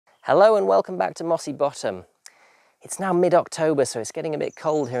Hello and welcome back to Mossy Bottom. It's now mid-October, so it's getting a bit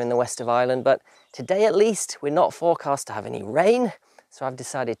cold here in the west of Ireland, but today at least we're not forecast to have any rain, so I've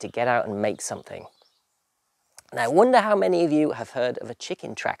decided to get out and make something. Now I wonder how many of you have heard of a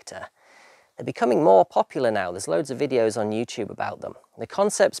chicken tractor. They're becoming more popular now. There's loads of videos on YouTube about them. The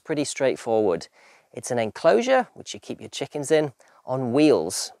concept's pretty straightforward. It's an enclosure, which you keep your chickens in, on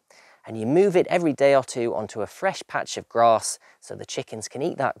wheels. And you move it every day or two onto a fresh patch of grass so the chickens can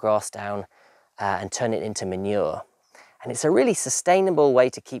eat that grass down and turn it into manure. And it's a really sustainable way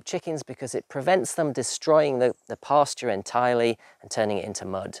to keep chickens because it prevents them destroying the pasture entirely and turning it into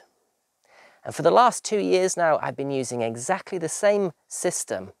mud. And for the last 2 years now, I've been using exactly the same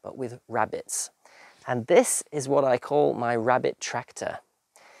system, but with rabbits. And this is what I call my rabbit tractor.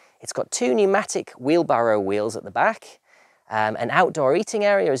 It's got 2 pneumatic wheelbarrow wheels at the back, an outdoor eating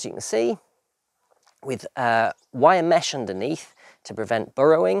area, as you can see, with wire mesh underneath to prevent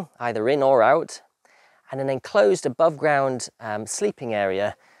burrowing, either in or out, and an enclosed above ground sleeping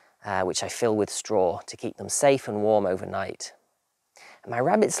area, which I fill with straw to keep them safe and warm overnight. And my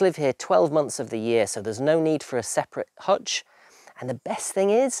rabbits live here 12 months of the year, so there's no need for a separate hutch. And the best thing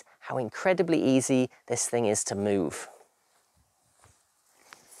is how incredibly easy this thing is to move.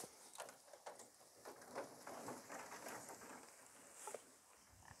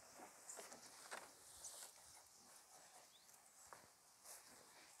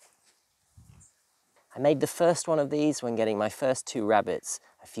 I made the first one of these when getting my first 2 rabbits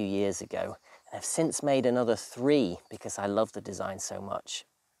a few years ago, and I've since made another 3 because I love the design so much.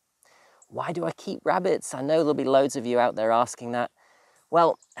 Why do I keep rabbits? I know there'll be loads of you out there asking that.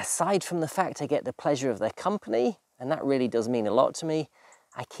 Well, aside from the fact I get the pleasure of their company, and that really does mean a lot to me,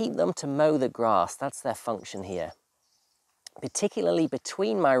 I keep them to mow the grass. That's their function here, particularly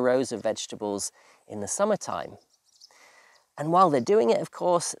between my rows of vegetables in the summertime. And while they're doing it, of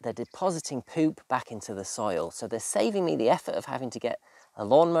course, they're depositing poop back into the soil. So they're saving me the effort of having to get a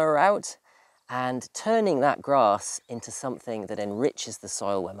lawnmower out and turning that grass into something that enriches the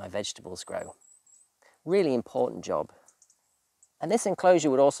soil where my vegetables grow. Really important job. And this enclosure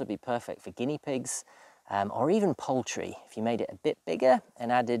would also be perfect for guinea pigs or even poultry if you made it a bit bigger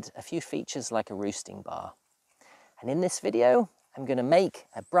and added a few features like a roosting bar. And in this video, I'm going to make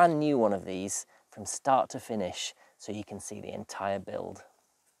a brand new one of these from start to finish, so you can see the entire build.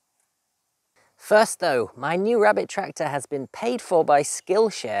 First though, my new rabbit tractor has been paid for by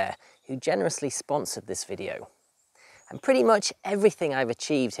Skillshare, who generously sponsored this video. And pretty much everything I've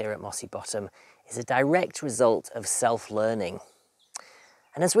achieved here at Mossy Bottom is a direct result of self-learning.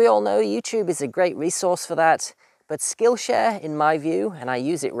 And as we all know, YouTube is a great resource for that, but Skillshare, in my view, and I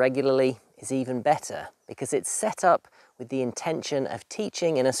use it regularly, is even better because it's set up with the intention of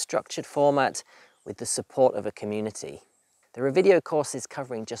teaching in a structured format with the support of a community. There are video courses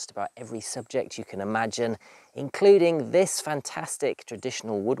covering just about every subject you can imagine, including this fantastic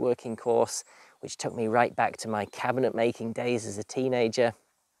traditional woodworking course, which took me right back to my cabinet making days as a teenager.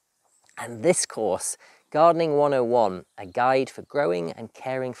 And this course, Gardening 101, a guide for growing and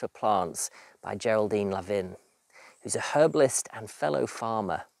caring for plants by Geraldine Lavin, who's a herbalist and fellow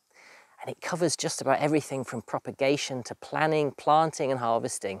farmer. And it covers just about everything from propagation to planning, planting and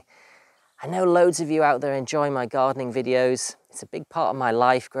harvesting. I know loads of you out there enjoy my gardening videos. It's a big part of my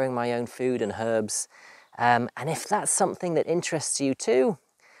life, growing my own food and herbs. And if that's something that interests you too,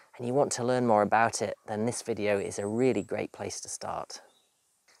 and you want to learn more about it, then this video is a really great place to start.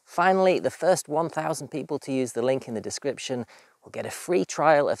 Finally, the first 1,000 people to use the link in the description will get a free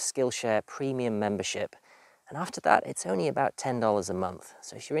trial of Skillshare Premium membership. And after that, it's only about $10 a month.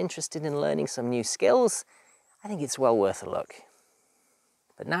 So if you're interested in learning some new skills, I think it's well worth a look.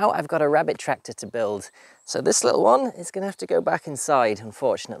 But now I've got a rabbit tractor to build, so this little one is going to have to go back inside,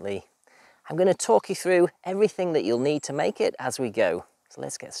 unfortunately. I'm going to talk you through everything that you'll need to make it as we go. So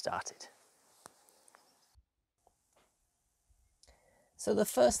let's get started. So the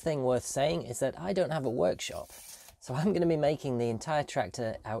first thing worth saying is that I don't have a workshop, so I'm going to be making the entire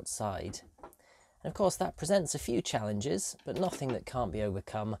tractor outside. And of course that presents a few challenges, but nothing that can't be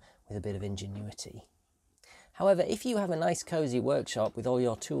overcome with a bit of ingenuity. However, if you have a nice cozy workshop with all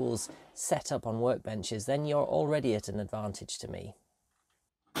your tools set up on workbenches, then you're already at an advantage to me.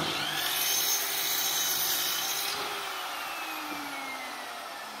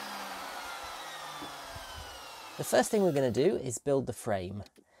 The first thing we're going to do is build the frame.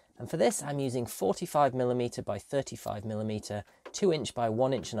 And for this, I'm using 45mm by 35mm, 2" by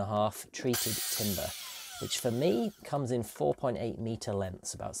 1.5" treated timber, which for me comes in 4.8 meter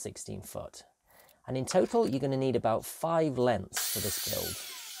lengths, about 16 foot. And in total, you're going to need about 5 lengths for this build.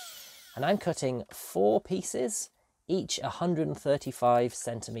 And I'm cutting 4 pieces, each 135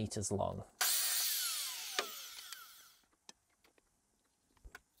 centimeters long.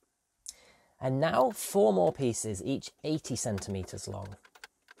 And now 4 more pieces, each 80 centimeters long.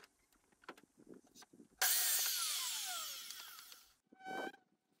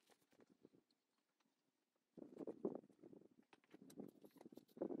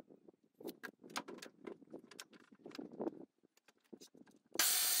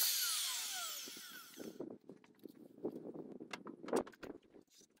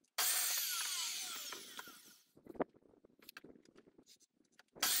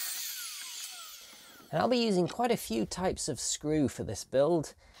 And I'll be using quite a few types of screw for this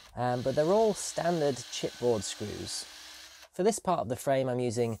build, but they're all standard chipboard screws. For this part of the frame, I'm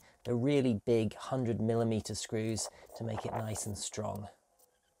using the really big 100mm screws to make it nice and strong.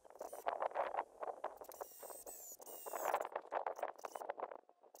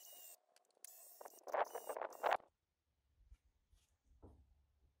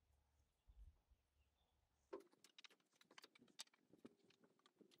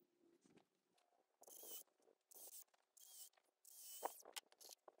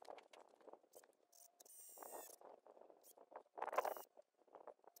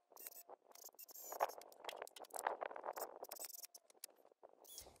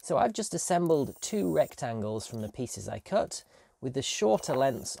 So I've just assembled 2 rectangles from the pieces I cut, with the shorter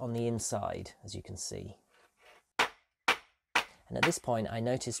lengths on the inside, as you can see. And at this point I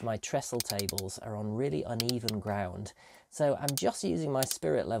noticed my trestle tables are on really uneven ground, so I'm just using my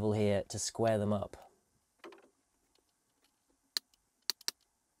spirit level here to square them up.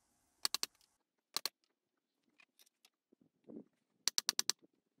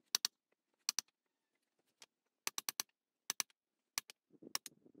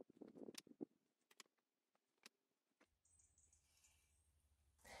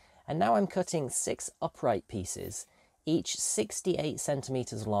 And now I'm cutting 6 upright pieces, each 68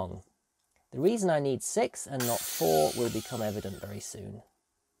 centimeters long. The reason I need 6 and not 4 will become evident very soon.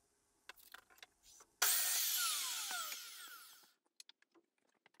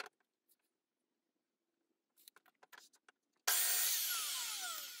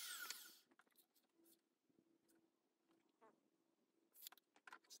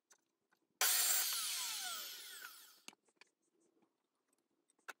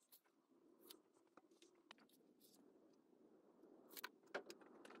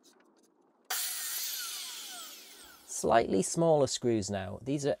 Slightly smaller screws now,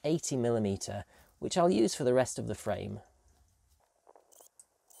 these are 80mm, which I'll use for the rest of the frame.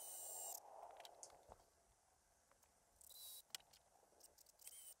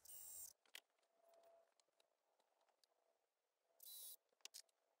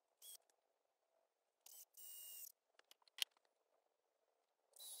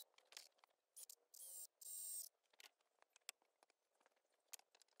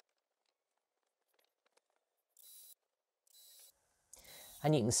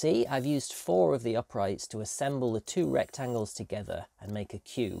 And you can see I've used 4 of the uprights to assemble the 2 rectangles together and make a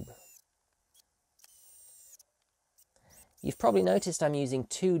cube. You've probably noticed I'm using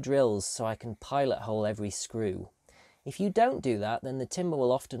 2 drills so I can pilot hole every screw. If you don't do that, then the timber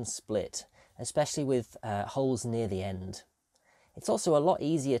will often split, especially with holes near the end. It's also a lot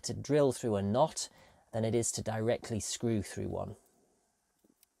easier to drill through a knot than it is to directly screw through one.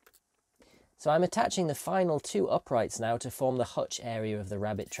 So I'm attaching the final 2 uprights now to form the hutch area of the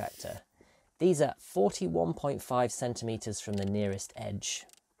rabbit tractor. These are 41.5 centimeters from the nearest edge.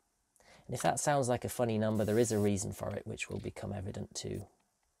 And if that sounds like a funny number, there is a reason for it, which will become evident too.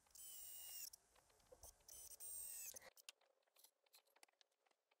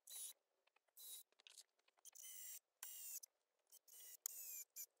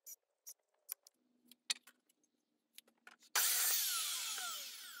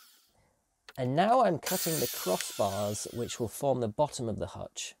 And now I'm cutting the crossbars which will form the bottom of the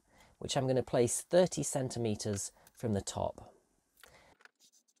hutch, which I'm going to place 30 centimeters from the top.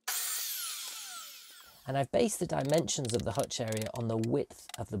 And I've based the dimensions of the hutch area on the width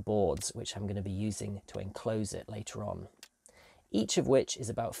of the boards, which I'm going to be using to enclose it later on. Each of which is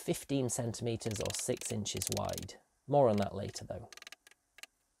about 15 centimeters or 6 inches wide. More on that later though.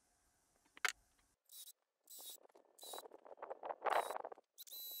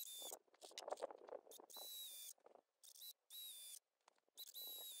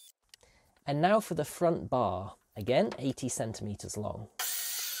 And now for the front bar, again 80 centimeters long.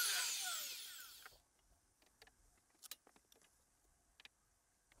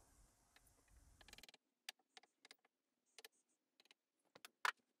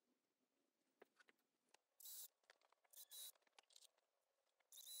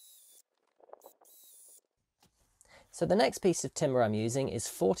 So the next piece of timber I'm using is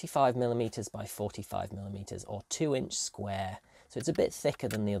 45mm by 45mm, or 2-inch square. So it's a bit thicker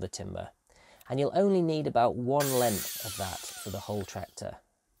than the other timber. And you'll only need about 1 length of that for the whole tractor.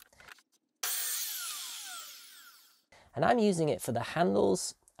 And I'm using it for the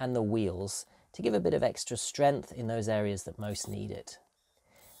handles and the wheels to give a bit of extra strength in those areas that most need it.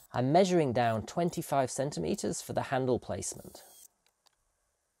 I'm measuring down 25cm for the handle placement.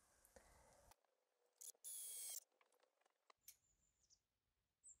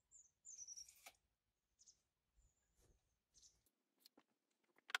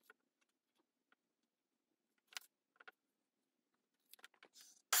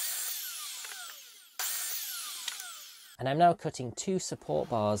 And I'm now cutting 2 support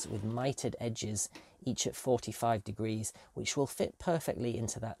bars with mitered edges, each at 45 degrees, which will fit perfectly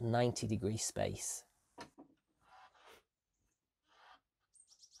into that 90-degree space.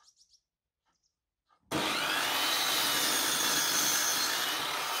 And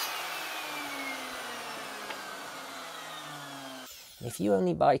if you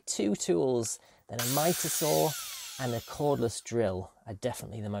only buy 2 tools, then a miter saw and a cordless drill are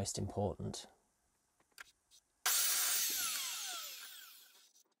definitely the most important.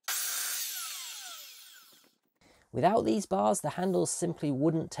 Without these bars, the handles simply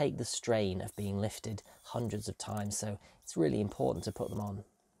wouldn't take the strain of being lifted hundreds of times, so it's really important to put them on.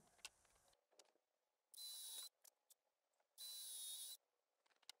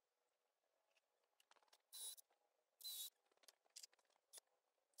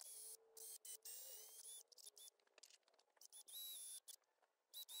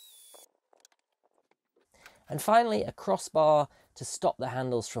 And finally, a crossbar to stop the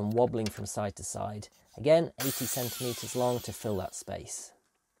handles from wobbling from side to side. Again, 80cm long to fill that space.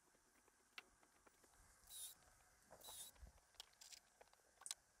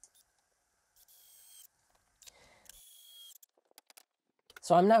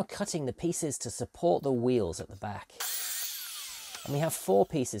 So I'm now cutting the pieces to support the wheels at the back. And we have 4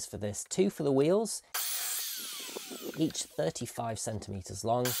 pieces for this, 2 for the wheels, each 35cm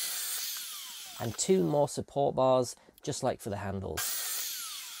long, and 2 more support bars, just like for the handles.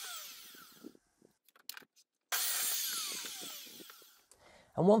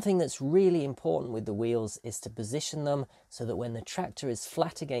 And one thing that's really important with the wheels is to position them so that when the tractor is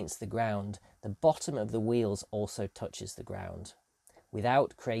flat against the ground, the bottom of the wheels also touches the ground,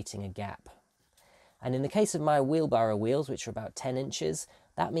 without creating a gap. And in the case of my wheelbarrow wheels, which are about 10 inches,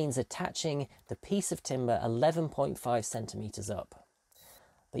 that means attaching the piece of timber 11.5cm up.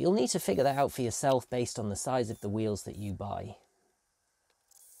 But you'll need to figure that out for yourself based on the size of the wheels that you buy.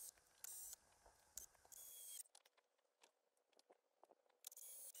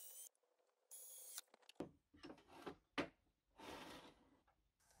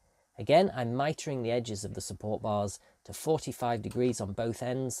 Again, I'm mitering the edges of the support bars to 45 degrees on both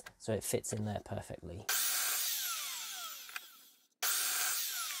ends, so it fits in there perfectly.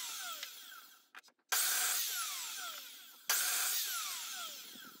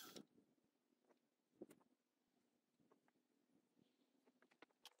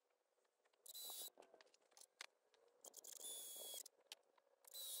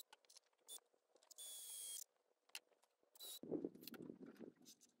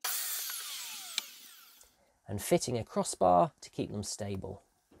 And fitting a crossbar to keep them stable.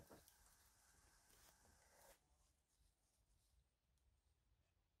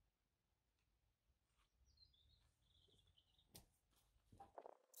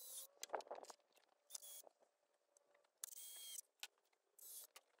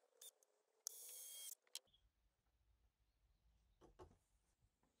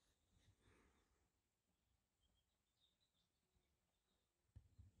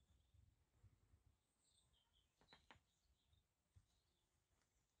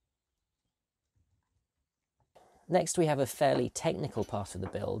 Next, we have a fairly technical part of the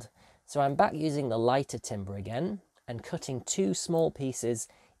build. So I'm back using the lighter timber again and cutting 2 small pieces,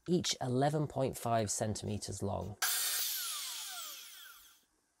 each 11.5cm long.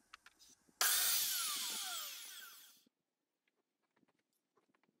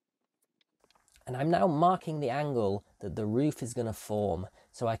 And I'm now marking the angle that the roof is going to form,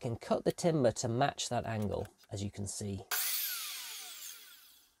 so I can cut the timber to match that angle, as you can see.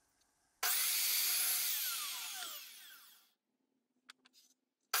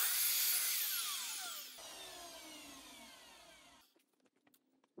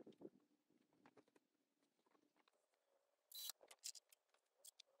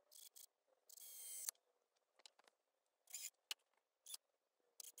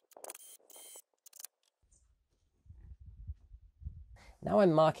 Now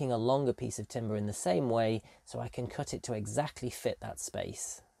I'm marking a longer piece of timber in the same way so I can cut it to exactly fit that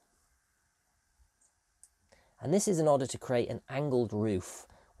space. And this is in order to create an angled roof,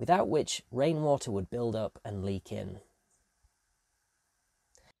 without which rainwater would build up and leak in.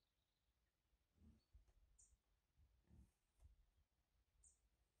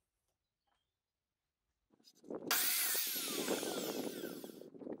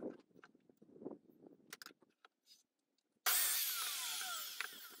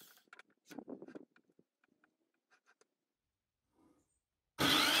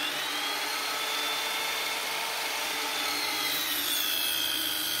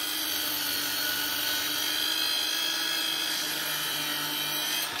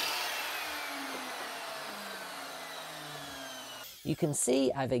 You can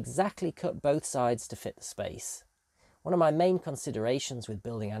see I've exactly cut both sides to fit the space. One of my main considerations with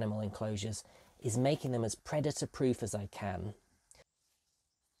building animal enclosures is making them as predator-proof as I can.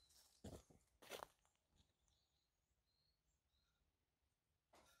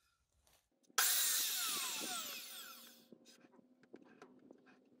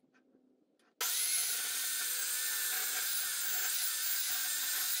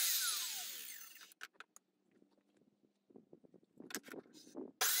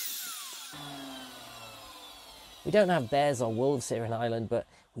 We don't have bears or wolves here in Ireland, but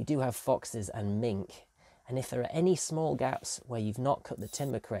we do have foxes and mink. And if there are any small gaps where you've not cut the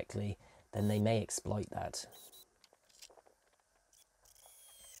timber correctly, then they may exploit that.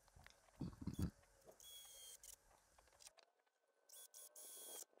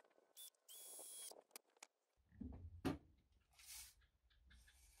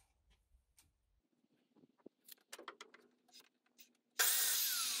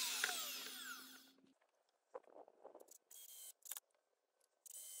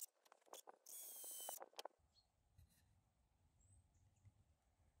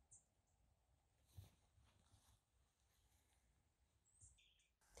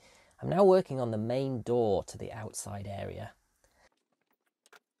 I'm now working on the main door to the outside area.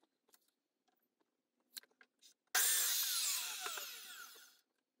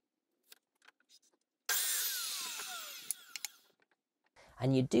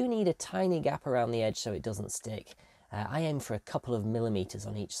 And you do need a tiny gap around the edge so it doesn't stick. I aim for a couple of millimeters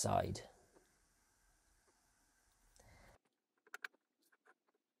on each side.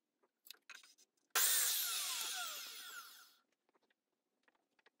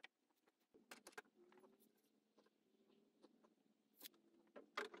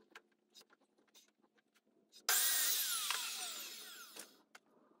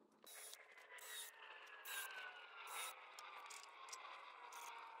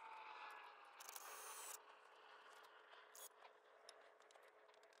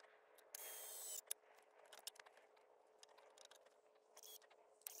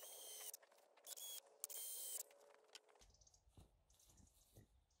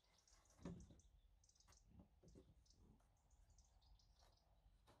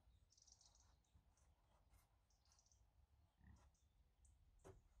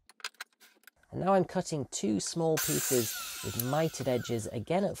 And now I'm cutting two small pieces with mitered edges,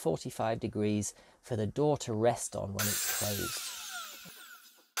 again at 45 degrees, for the door to rest on when it's closed.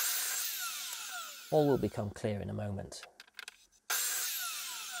 All will become clear in a moment.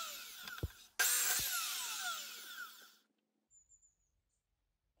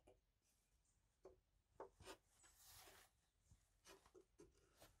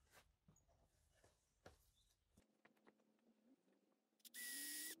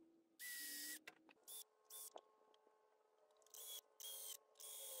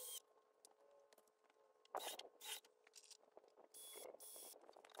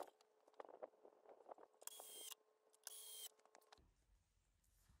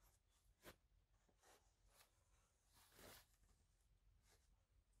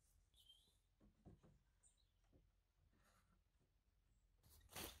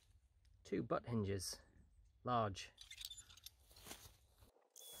 Two butt hinges, large.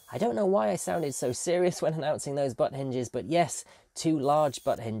 I don't know why I sounded so serious when announcing those butt hinges, but yes, two large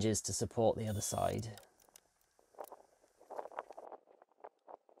butt hinges to support the other side.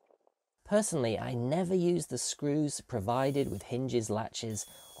 Personally, I never use the screws provided with hinges, latches,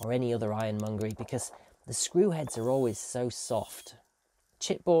 or any other ironmongery because the screw heads are always so soft.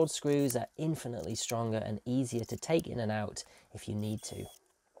 Chipboard screws are infinitely stronger and easier to take in and out if you need to.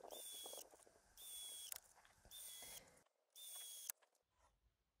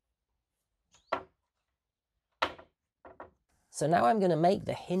 So now I'm going to make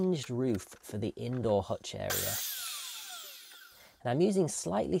the hinged roof for the indoor hutch area. And I'm using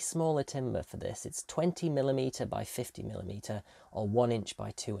slightly smaller timber for this. It's 20mm by 50mm or 1"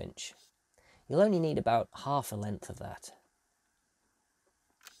 by 2". You'll only need about half a length of that.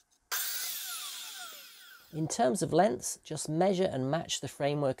 In terms of lengths, just measure and match the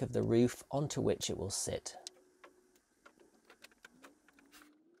framework of the roof onto which it will sit.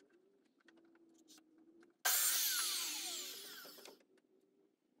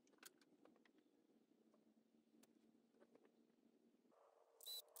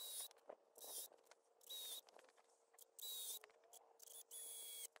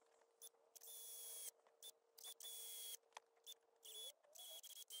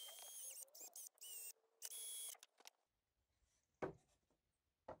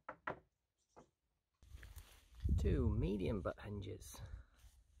 Two medium butt hinges.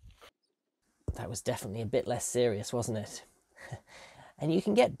 That was definitely a bit less serious, wasn't it? And you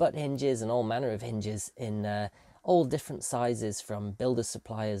can get butt hinges and all manner of hinges in all different sizes from builder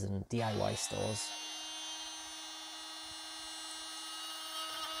suppliers and DIY stores.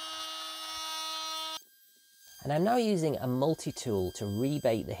 And I'm now using a multi-tool to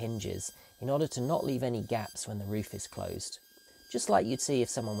rebate the hinges in order to not leave any gaps when the roof is closed, just like you'd see if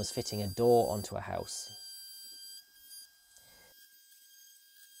someone was fitting a door onto a house.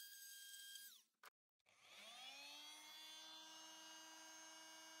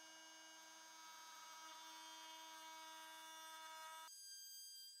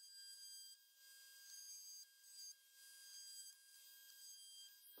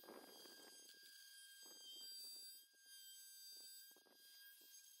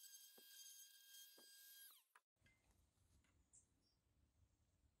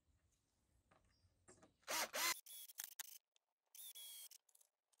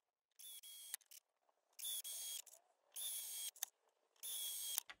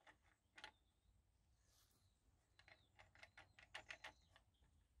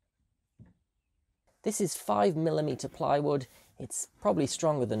 This is 5mm plywood. It's probably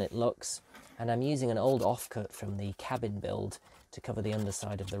stronger than it looks, and I'm using an old offcut from the cabin build to cover the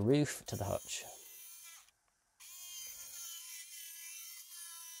underside of the roof to the hutch.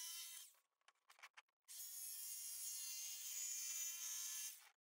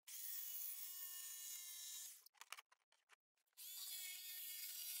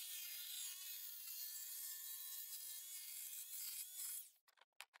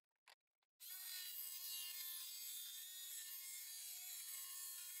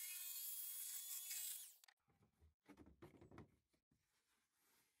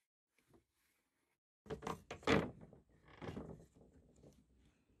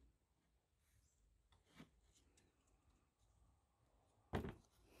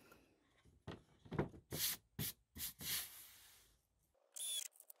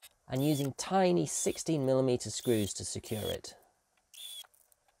 And using tiny 16mm screws to secure it.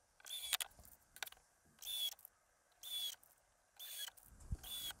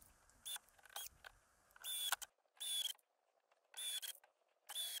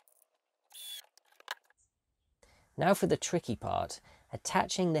 Now for the tricky part,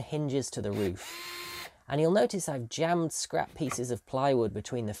 attaching the hinges to the roof. And you'll notice I've jammed scrap pieces of plywood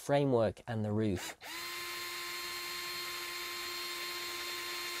between the framework and the roof.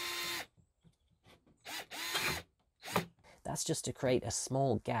 That's just to create a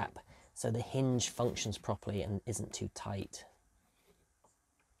small gap so the hinge functions properly and isn't too tight.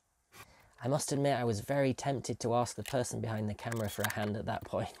 I must admit I was very tempted to ask the person behind the camera for a hand at that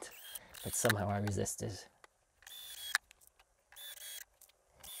point, but somehow I resisted.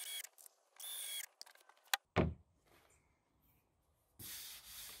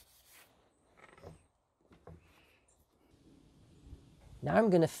 Now I'm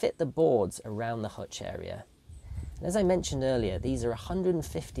going to fit the boards around the hutch area. And as I mentioned earlier, these are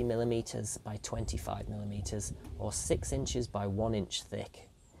 150mm by 25mm or 6" by 1" thick.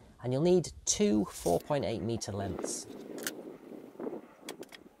 And you'll need two 4.8 meter lengths.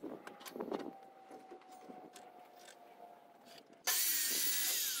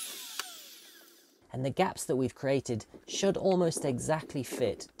 And the gaps that we've created should almost exactly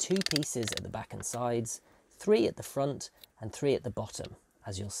fit 2 pieces at the back and sides, 3 at the front and 3 at the bottom,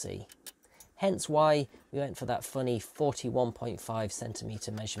 as you'll see. Hence why we went for that funny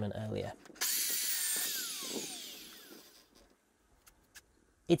 41.5cm measurement earlier.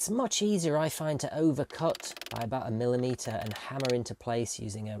 It's much easier, I find, to overcut by about 1mm and hammer into place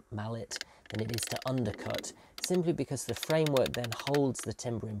using a mallet than it is to undercut, simply because the framework then holds the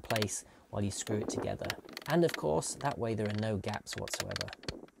timber in place while you screw it together. And of course, that way there are no gaps whatsoever.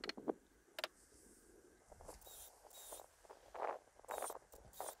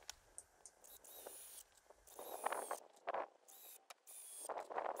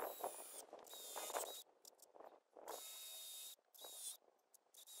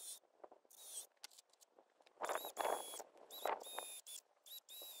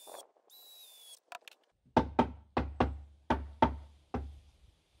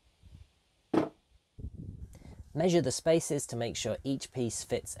 Measure the spaces to make sure each piece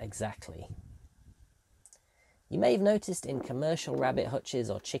fits exactly. You may have noticed in commercial rabbit hutches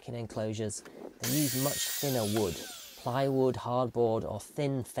or chicken enclosures, they use much thinner wood, plywood, hardboard or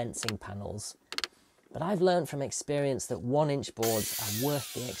thin fencing panels. But I've learned from experience that 1-inch boards are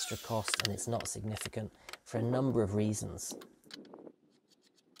worth the extra cost, and it's not significant for a number of reasons.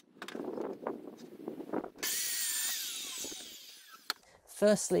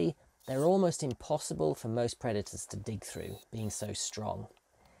 Firstly, they're almost impossible for most predators to dig through, being so strong.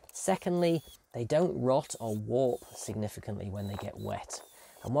 Secondly, they don't rot or warp significantly when they get wet.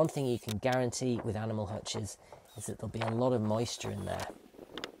 And one thing you can guarantee with animal hutches is that there'll be a lot of moisture in there.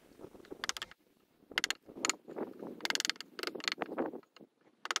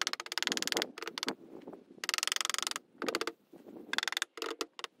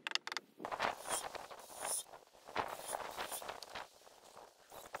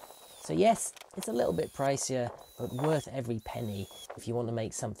 So yes, it's a little bit pricier, but worth every penny if you want to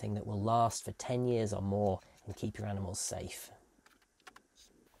make something that will last for 10 years or more and keep your animals safe.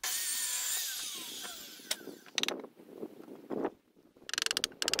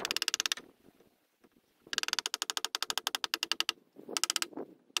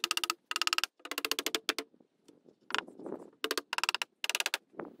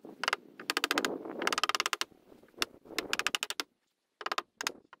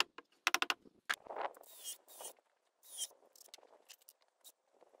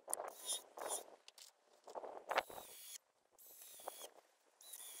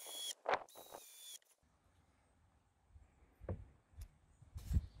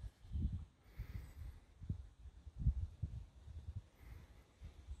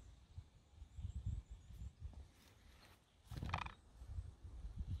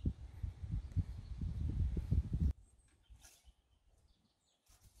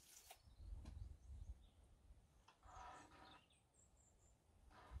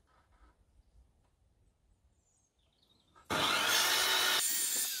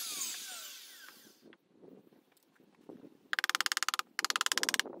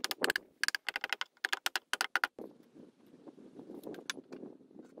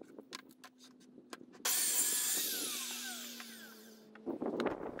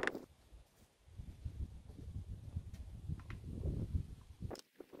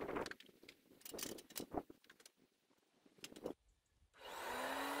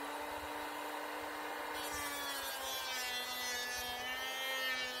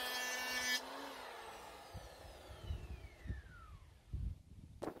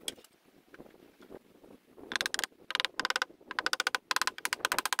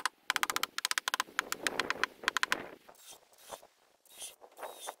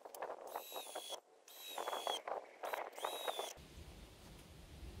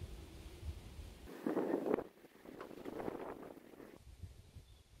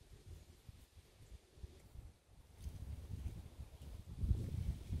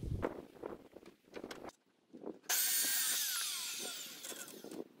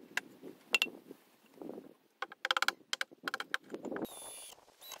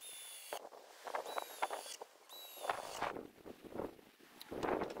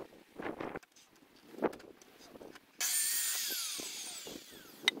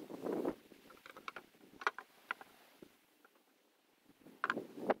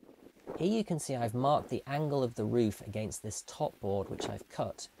 Here you can see I've marked the angle of the roof against this top board which I've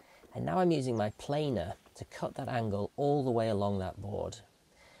cut, and now I'm using my planer to cut that angle all the way along that board.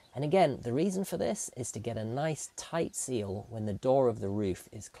 And again, the reason for this is to get a nice tight seal when the door of the roof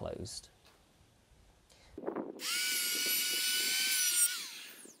is closed.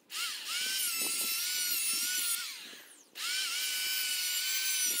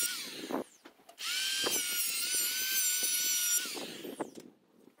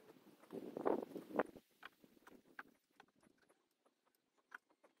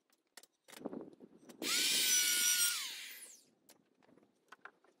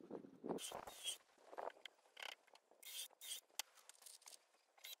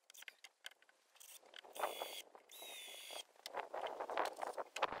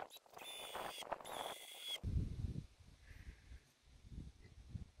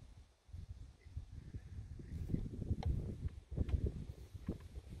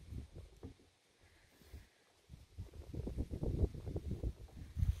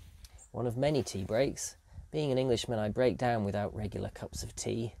 One of many tea breaks. Being an Englishman, I break down without regular cups of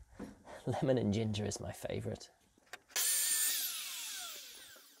tea. Lemon and ginger is my favourite.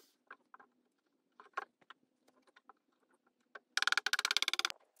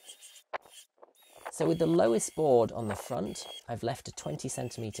 So with the lowest board on the front, I've left a 20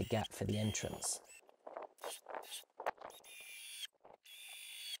 centimetre gap for the entrance.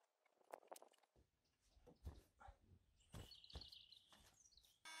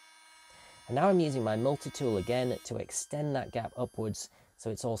 And now I'm using my multi-tool again to extend that gap upwards so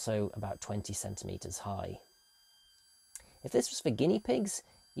it's also about 20 centimeters high. If this was for guinea pigs,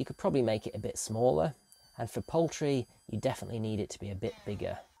 you could probably make it a bit smaller, and for poultry, you definitely need it to be a bit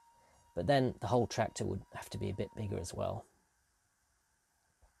bigger. But then the whole tractor would have to be a bit bigger as well.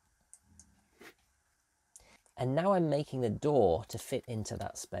 And now I'm making the door to fit into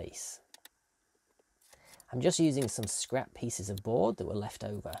that space. I'm just using some scrap pieces of board that were left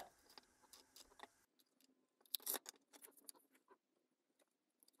over.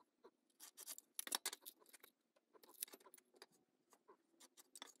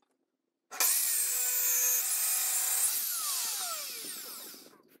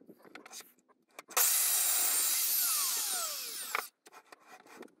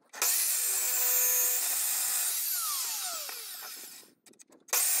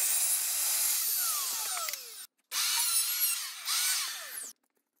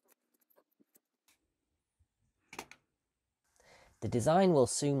 The design will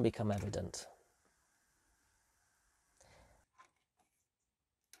soon become evident.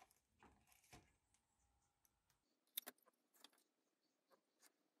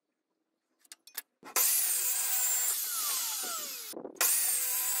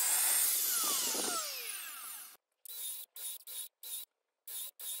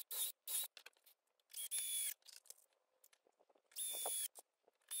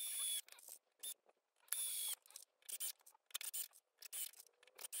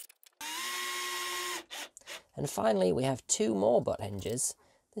 And finally, we have two more butt hinges,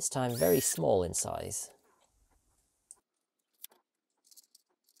 this time very small in size.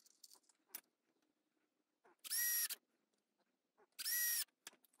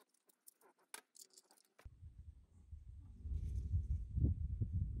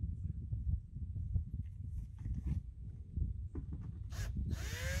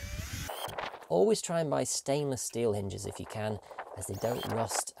 Always try and buy stainless steel hinges if you can, as they don't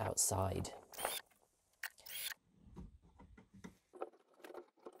rust outside.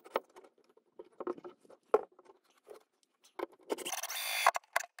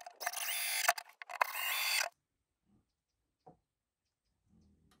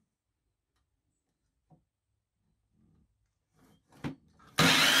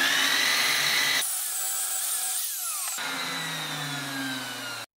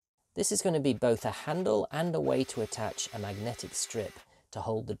 This is going to be both a handle and a way to attach a magnetic strip to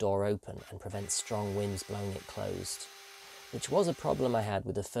hold the door open and prevent strong winds blowing it closed, which was a problem I had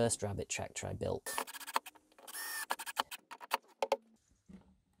with the first rabbit tractor I built.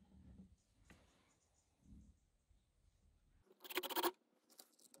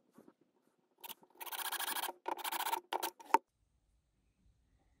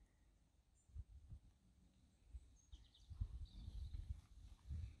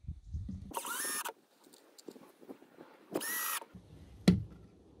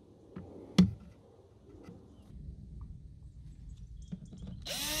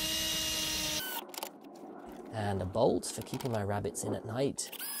 And a bolt for keeping my rabbits in at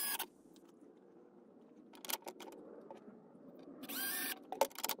night.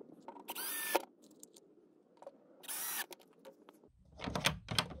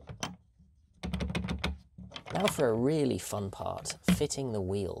 Now for a really fun part, fitting the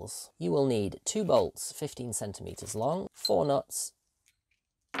wheels. You will need 2 bolts 15 centimeters long, 4 nuts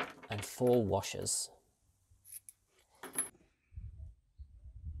and 4 washers.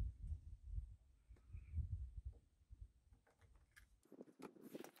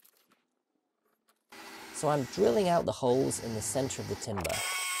 So I'm drilling out the holes in the center of the timber.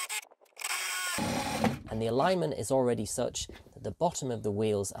 And the alignment is already such that the bottom of the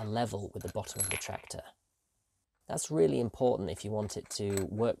wheels are level with the bottom of the tractor. That's really important if you want it to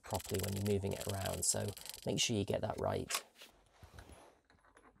work properly when you're moving it around, so make sure you get that right.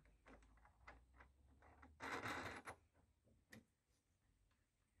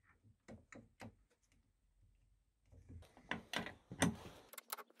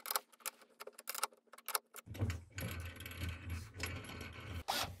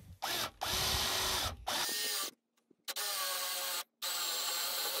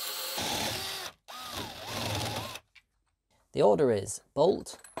 The order is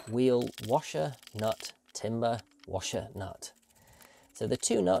bolt, wheel, washer, nut, timber, washer, nut. So the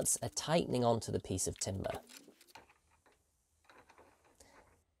 2 nuts are tightening onto the piece of timber.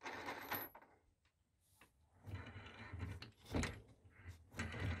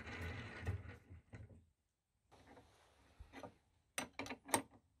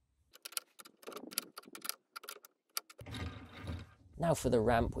 Now for the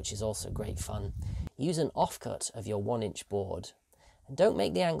ramp, which is also great fun. Use an offcut of your 1-inch board And don't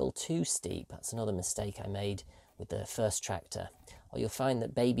make the angle too steep. That's another mistake I made with the first tractor. Or you'll find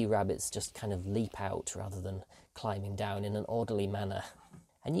that baby rabbits just kind of leap out rather than climbing down in an orderly manner.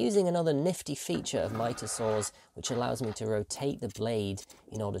 And using another nifty feature of miter saws, which allows me to rotate the blade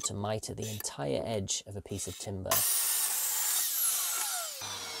in order to miter the entire edge of a piece of timber.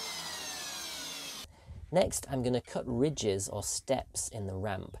 Next, I'm going to cut ridges or steps in the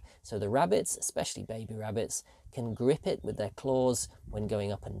ramp, so the rabbits, especially baby rabbits, can grip it with their claws when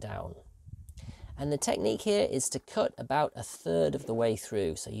going up and down. And the technique here is to cut about 1/3 of the way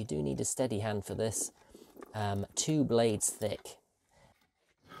through, so you do need a steady hand for this, 2 blades thick.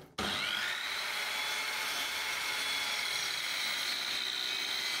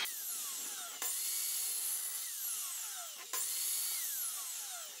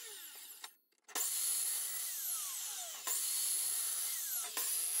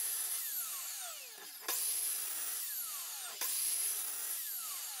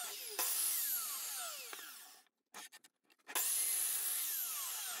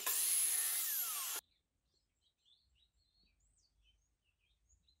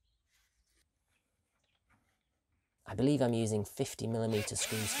 I believe I'm using 50mm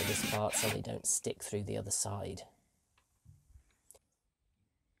screws for this part so they don't stick through the other side.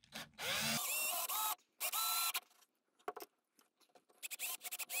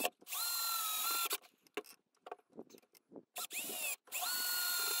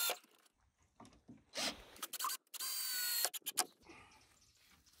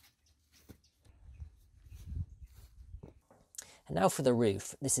 And now for the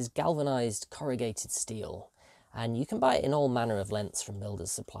roof. This is galvanized corrugated steel, and you can buy it in all manner of lengths from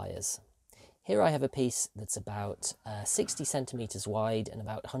builders' suppliers. Here I have a piece that's about 60 centimeters wide and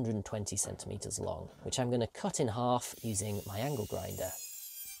about 120 centimeters long, which I'm going to cut in half using my angle grinder.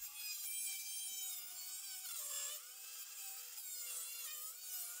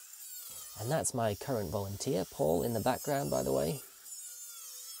 And that's my current volunteer, Paul, in the background, by the way.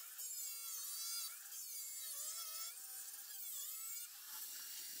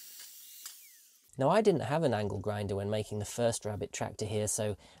 Now, I didn't have an angle grinder when making the first rabbit tractor here,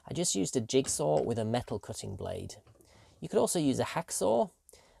 so I just used a jigsaw with a metal cutting blade. You could also use a hacksaw,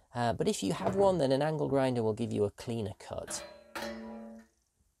 but if you have one, then an angle grinder will give you a cleaner cut.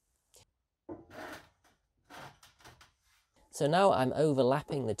 So now I'm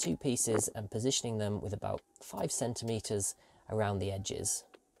overlapping the 2 pieces and positioning them with about 5 centimeters around the edges.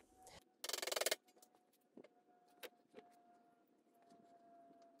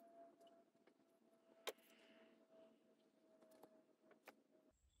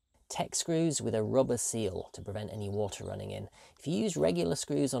 Tech screws with a rubber seal to prevent any water running in. If you use regular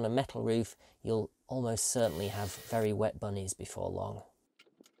screws on a metal roof, you'll almost certainly have very wet bunnies before long.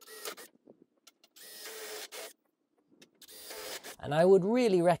 And I would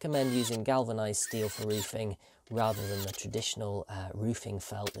really recommend using galvanized steel for roofing rather than the traditional roofing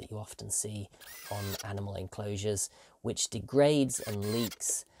felt that you often see on animal enclosures, which degrades and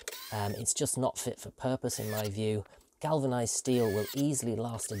leaks. It's just not fit for purpose in my view. Galvanized steel will easily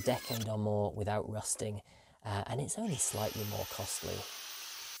last a decade or more without rusting, and it's only slightly more costly.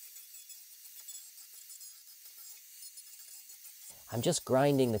 I'm just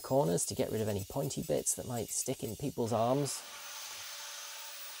grinding the corners to get rid of any pointy bits that might stick in people's arms.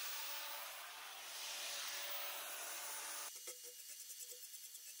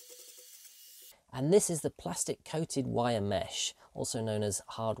 And this is the plastic coated wire mesh, also known as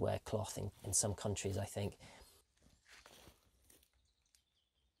hardware cloth in some countries, I think.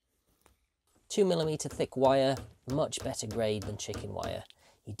 2mm thick wire, much better grade than chicken wire.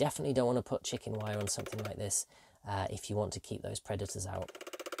 You definitely don't want to put chicken wire on something like this if you want to keep those predators out.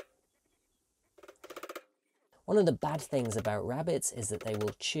 One of the bad things about rabbits is that they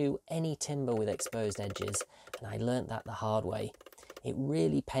will chew any timber with exposed edges, and I learnt that the hard way. It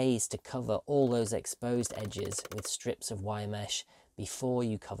really pays to cover all those exposed edges with strips of wire mesh before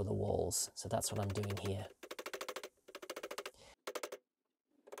you cover the walls. So that's what I'm doing here.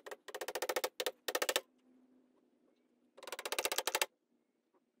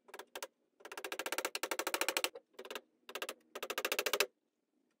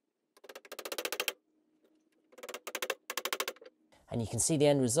 And you can see the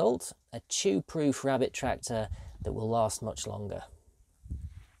end result, a chew-proof rabbit tractor that will last much longer.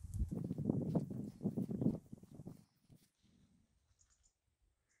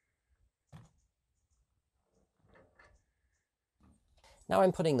 Now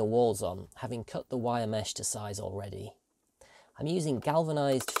I'm putting the walls on, having cut the wire mesh to size already. I'm using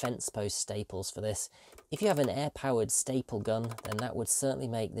galvanized fence post staples for this. If you have an air-powered staple gun, then that would certainly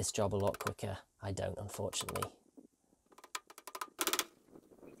make this job a lot quicker. I don't, unfortunately.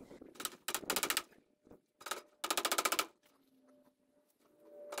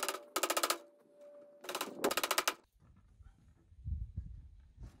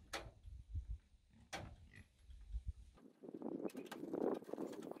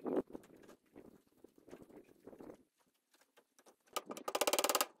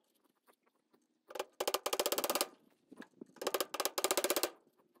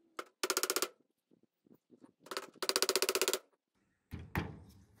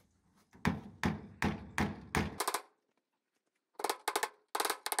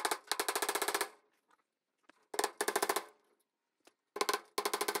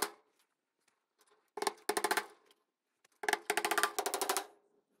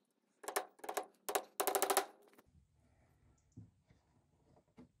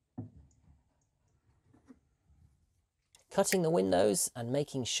 Cutting the windows and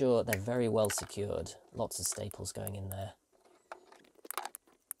making sure they're very well secured. Lots of staples going in there.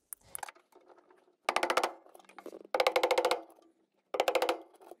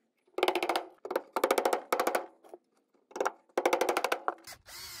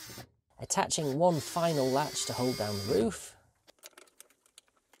 Attaching one final latch to hold down the roof.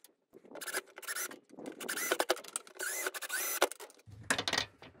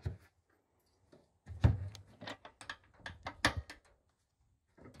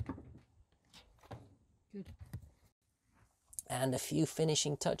 Good. And a few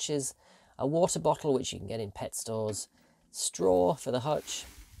finishing touches. A water bottle, which you can get in pet stores. Straw for the hutch.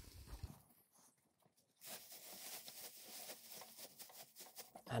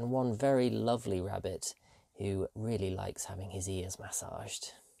 And one very lovely rabbit who really likes having his ears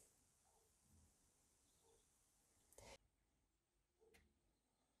massaged.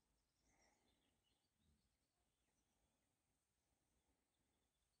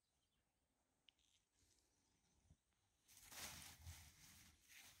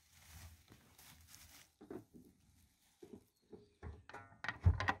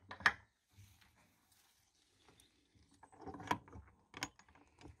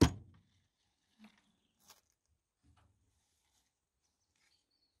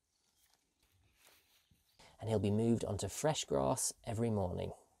 And he'll be moved onto fresh grass every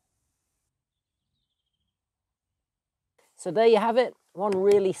morning. So there you have it, one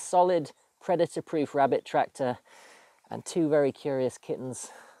really solid predator-proof rabbit tractor and two very curious kittens,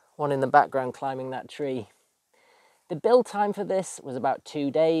 one in the background climbing that tree. The build time for this was about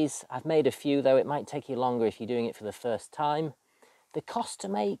 2 days. I've made a few though, it might take you longer if you're doing it for the first time. The cost to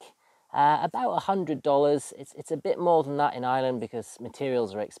make, about $100. It's a bit more than that in Ireland because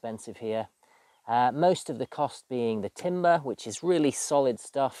materials are expensive here. Most of the cost being the timber, which is really solid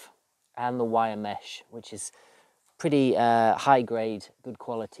stuff, and the wire mesh, which is pretty high grade, good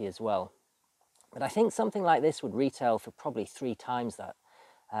quality as well. But I think something like this would retail for probably 3 times that,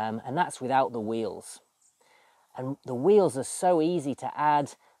 and that's without the wheels. And the wheels are so easy to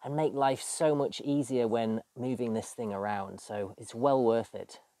add and make life so much easier when moving this thing around, so it's well worth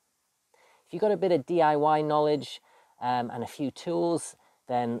it. If you've got a bit of DIY knowledge and a few tools,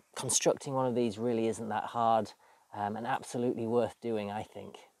 then constructing one of these really isn't that hard and absolutely worth doing, I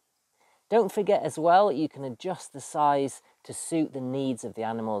think. Don't forget as well, you can adjust the size to suit the needs of the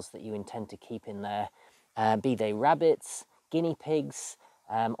animals that you intend to keep in there, be they rabbits, guinea pigs,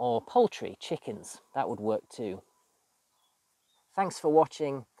 or poultry, chickens. That would work too. Thanks for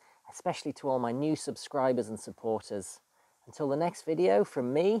watching, especially to all my new subscribers and supporters. Until the next video,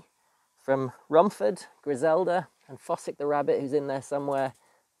 from me, from Rumford, Griselda, and Fossick the rabbit who's in there somewhere,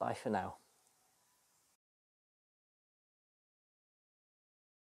 bye for now.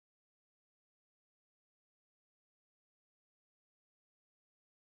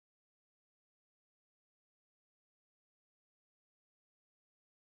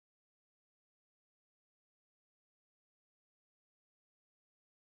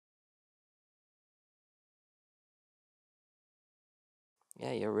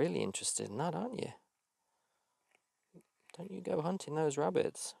 Yeah, you're really interested in that, aren't you? Don't you go hunting those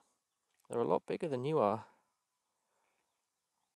rabbits. They're a lot bigger than you are.